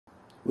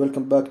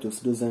Welcome back to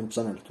OSINT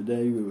channel.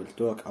 Today we will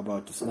talk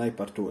about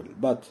Sniper tool.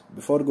 But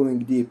before going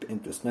deep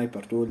into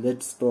Sniper tool,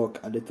 let's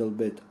talk a little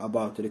bit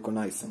about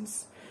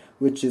reconnaissance,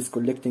 which is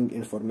collecting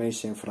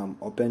information from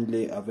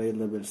openly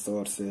available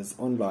sources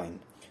online.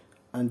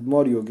 And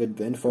more you get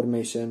the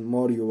information,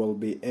 more you will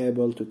be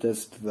able to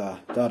test the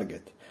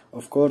target.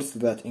 Of course,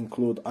 that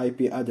include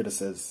IP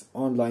addresses,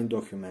 online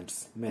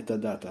documents,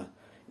 metadata,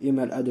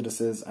 email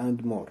addresses,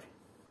 and more.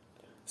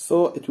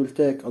 So it will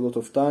take a lot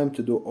of time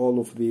to do all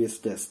of these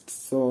tests,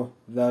 so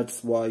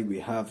that's why we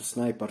have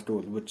Sniper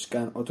tool, which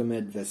can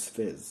automate this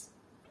phase.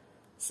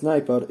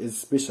 Sniper is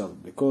special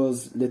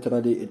because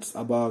literally it's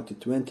about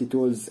 20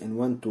 tools in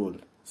one tool.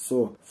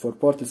 So for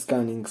port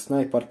scanning,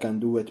 Sniper can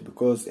do it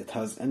because it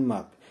has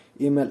Nmap.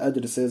 Email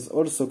addresses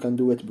also can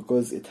do it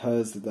because it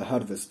has the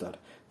harvester.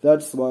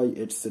 That's why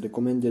it's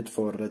recommended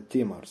for red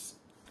teamers.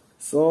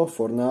 So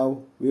for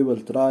now, we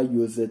will try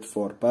use it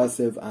for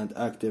passive and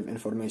active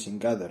information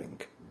gathering.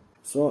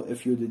 So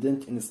if you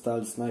didn't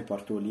install Sniper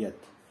tool yet,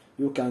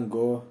 you can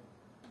go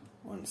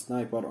on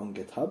Sniper on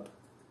GitHub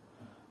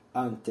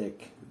and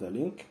take the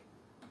link,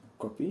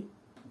 copy,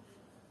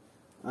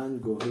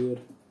 and go here,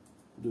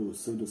 do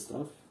sudo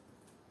stuff,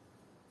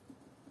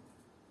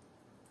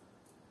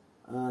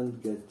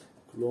 and get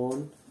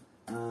clone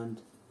and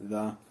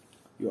the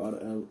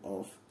URL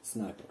of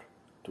Sniper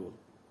tool.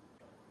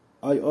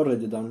 I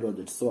already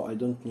downloaded, so I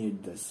don't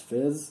need this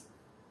phase.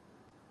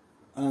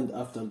 And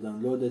after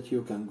download it,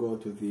 you can go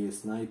to the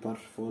Sniper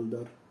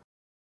folder.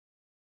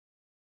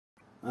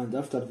 And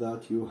after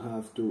that, you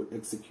have to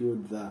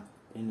execute the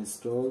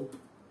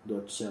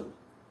install.shell.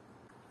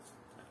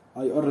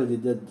 I already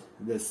did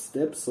this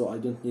step, so I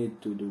don't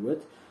need to do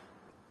it.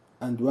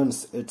 And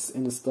once it's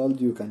installed,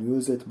 you can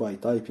use it by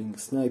typing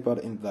Sniper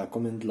in the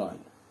command line.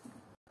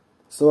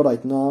 So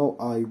right now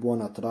I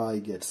wanna try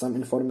get some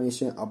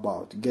information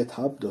about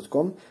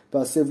github.com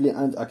passively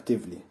and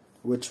actively,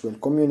 which will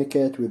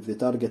communicate with the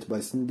target by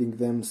sending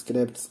them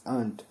scripts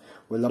and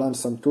will run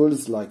some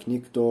tools like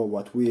Nikto,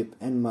 Whatwhip,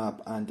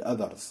 Nmap, and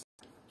others.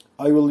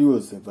 I will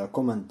use the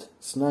command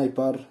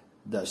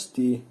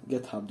sniper-t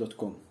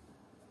github.com.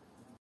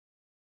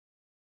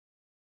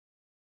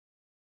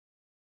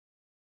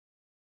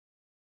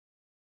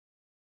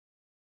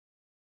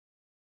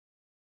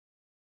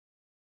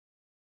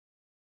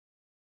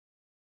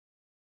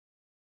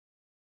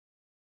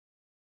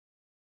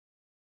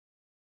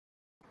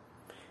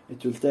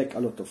 It will take a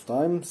lot of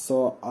time,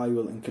 so I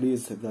will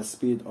increase the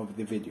speed of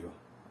the video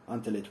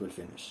until it will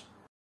finish.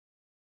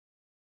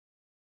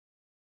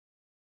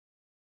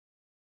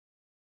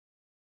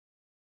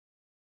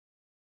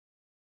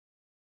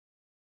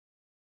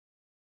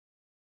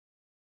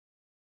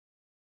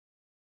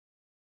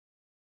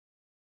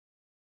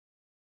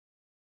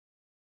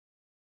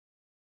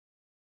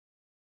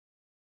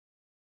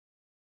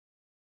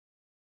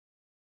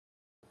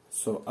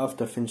 So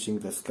after finishing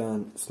the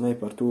scan,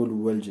 Sniper tool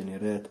will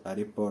generate a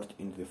report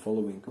in the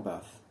following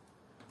path.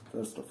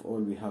 First of all,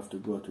 we have to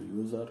go to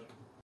user,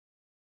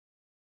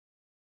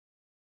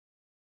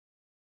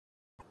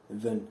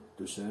 then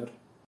to share,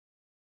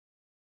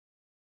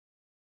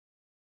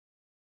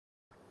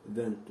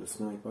 then to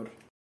Sniper,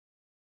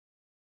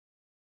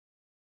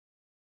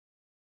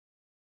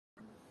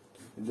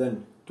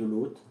 then to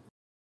loot,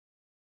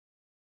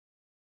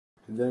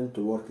 then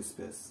to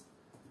workspace.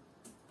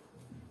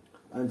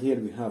 And here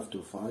we have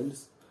two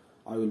files.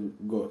 I will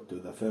go to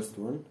the first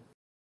one,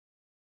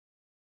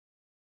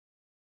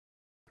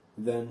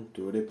 then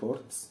to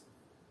reports,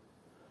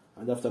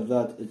 and after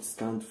that it's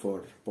scanned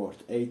for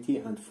port 80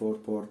 and for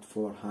port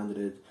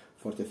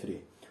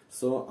 443.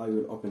 So I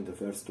will open the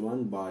first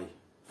one by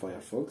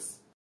Firefox,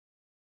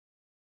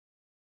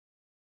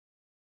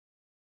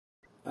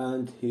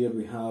 and here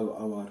we have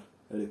our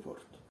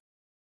report.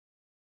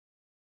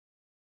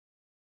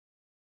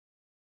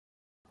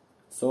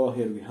 So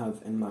here we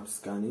have Nmap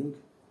scanning,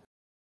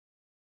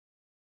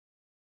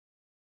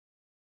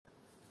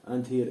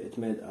 and here it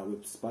made a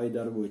web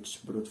spider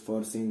which brute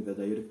forcing the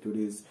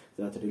directories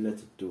that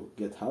related to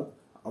GitHub,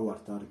 our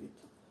target.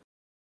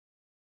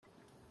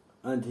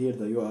 And here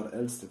the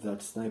URLs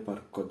that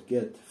Sniper could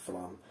get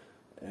from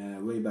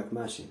Wayback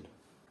Machine.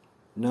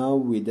 Now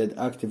we did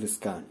active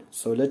scan,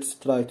 so let's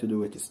try to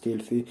do it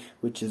stealthy,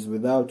 which is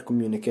without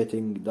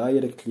communicating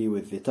directly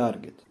with the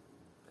target.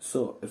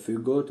 So if we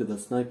go to the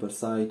Sniper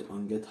site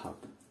on GitHub,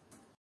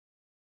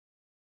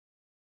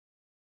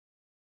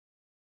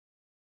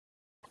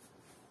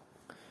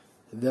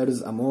 there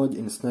is a mode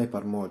in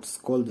Sniper modes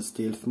called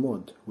Stealth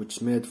mode, which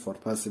made for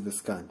passive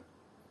scan.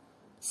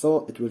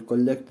 So it will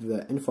collect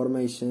the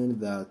information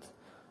that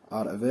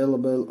are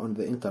available on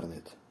the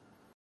internet.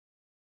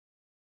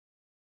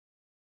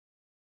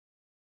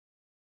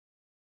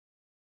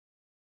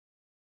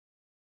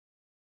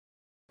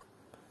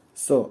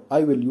 So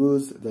I will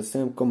use the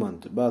same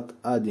command but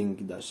adding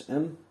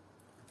 -m,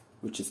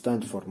 which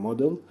stands for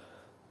model,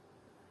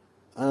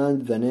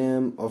 and the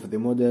name of the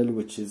model,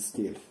 which is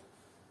Stealth.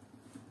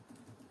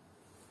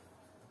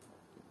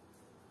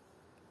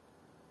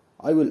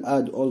 I will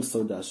add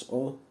also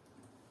 -o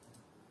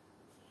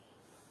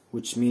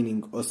which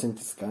meaning OSINT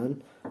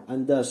scan,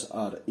 and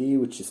 -RE,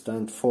 which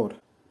stands for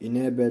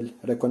enable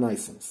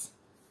reconnaissance.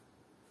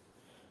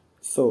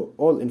 So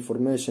all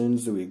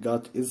informations we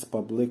got is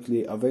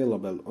publicly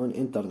available on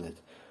internet,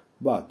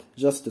 but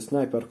just a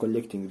sniper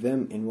collecting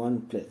them in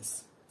one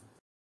place.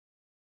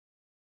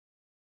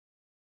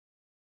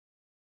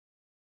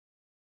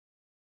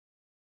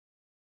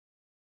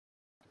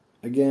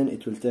 Again,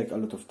 it will take a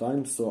lot of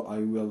time, so I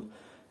will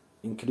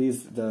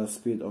increase the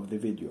speed of the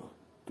video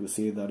to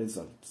see the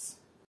results.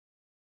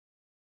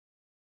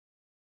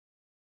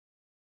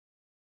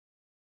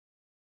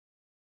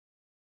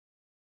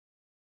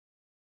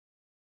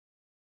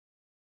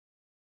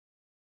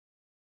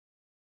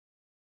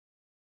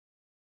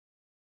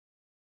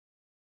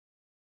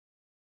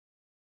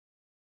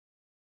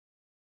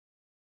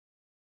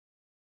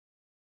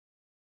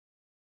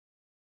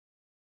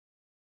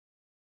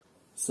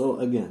 So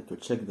again, to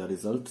check the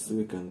results,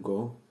 we can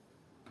go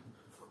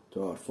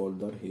to our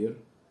folder here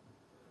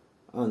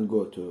and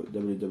go to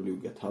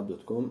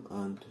www.github.com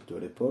and to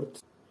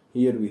reports.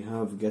 Here we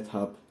have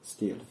GitHub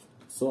Stealth.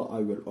 So I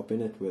will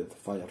open it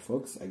with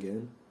Firefox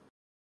again.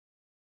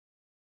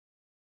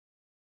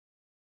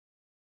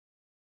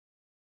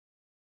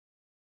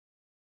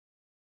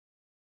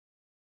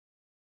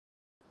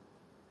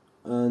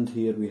 And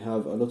here we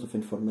have a lot of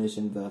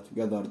information that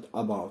gathered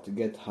about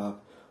GitHub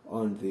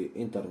on the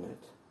internet.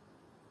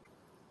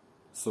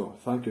 So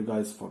thank you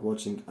guys for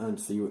watching and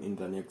see you in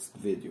the next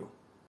video.